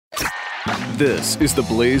This is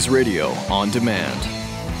TheBlaze Radio on demand.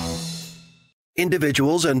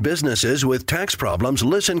 Individuals and businesses with tax problems,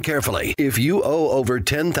 listen carefully. If you owe over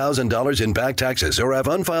 $10,000 in back taxes or have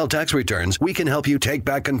unfiled tax returns, we can help you take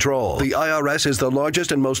back control. The IRS is the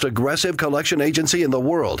largest and most aggressive collection agency in the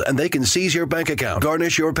world, and they can seize your bank account,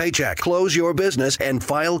 garnish your paycheck, close your business, and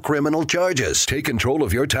file criminal charges. Take control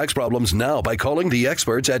of your tax problems now by calling the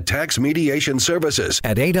experts at Tax Mediation Services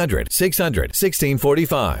at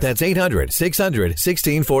 800-600-1645. That's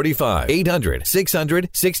 800-600-1645.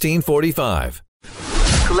 800-600-1645.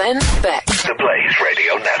 Glenn Beck. The Blaze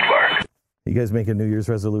Radio Network. You guys make a New Year's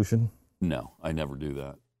resolution? No, I never do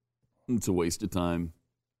that. It's a waste of time.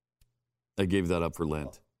 I gave that up for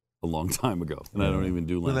Lent a long time ago, and I don't even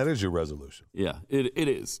do Lent. Well, that is your resolution. Yeah, it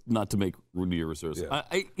is, not to make New Year's resolutions. Yeah.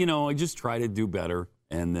 I just try to do better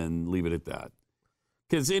and then leave it at that.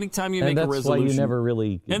 Because anytime you and make a resolution... that's why you never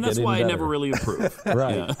really And that's why I never really improve.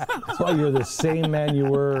 Right. Yeah. That's why you're the same man you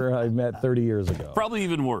were I met 30 years ago. Probably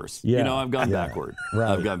even worse. Yeah. I've gone backward.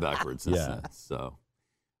 Right. I've gone backwards since then. So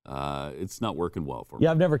it's not working well for me.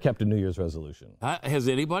 Yeah, I've never kept a New Year's resolution. Has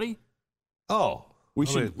anybody? Oh. We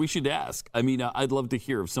should ask. I mean, I'd love to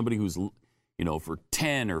hear of somebody who's, for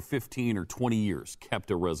 10 or 15 or 20 years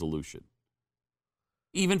kept a resolution.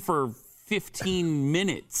 Even for 15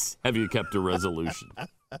 minutes have you kept a resolution?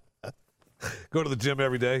 Go to the gym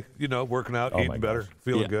every day, working out, eating better,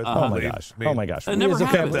 feeling good. Oh my gosh. Oh my gosh. It never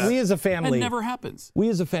happens. We as a family. It never happens. We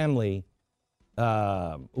as a family,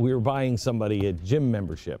 we were buying somebody a gym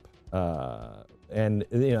membership, and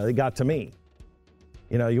they got to me.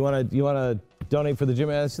 You want to donate for the gym?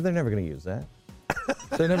 I said they're never going to use that.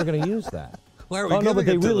 They're never going to use that. Why are we no, but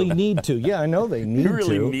they really them? need to. Yeah, I know they need to.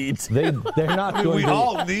 really need to. They're not going to. We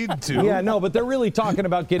all need to. Yeah, no, but they're really talking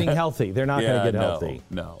about getting healthy. They're not going to get healthy.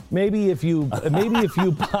 No. Maybe if you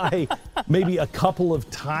buy maybe a couple of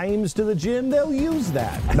times to the gym, they'll use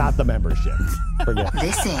that. Not the membership. Forget it.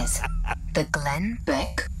 This is the Glenn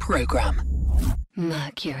Beck Program.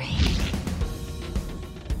 Mercury.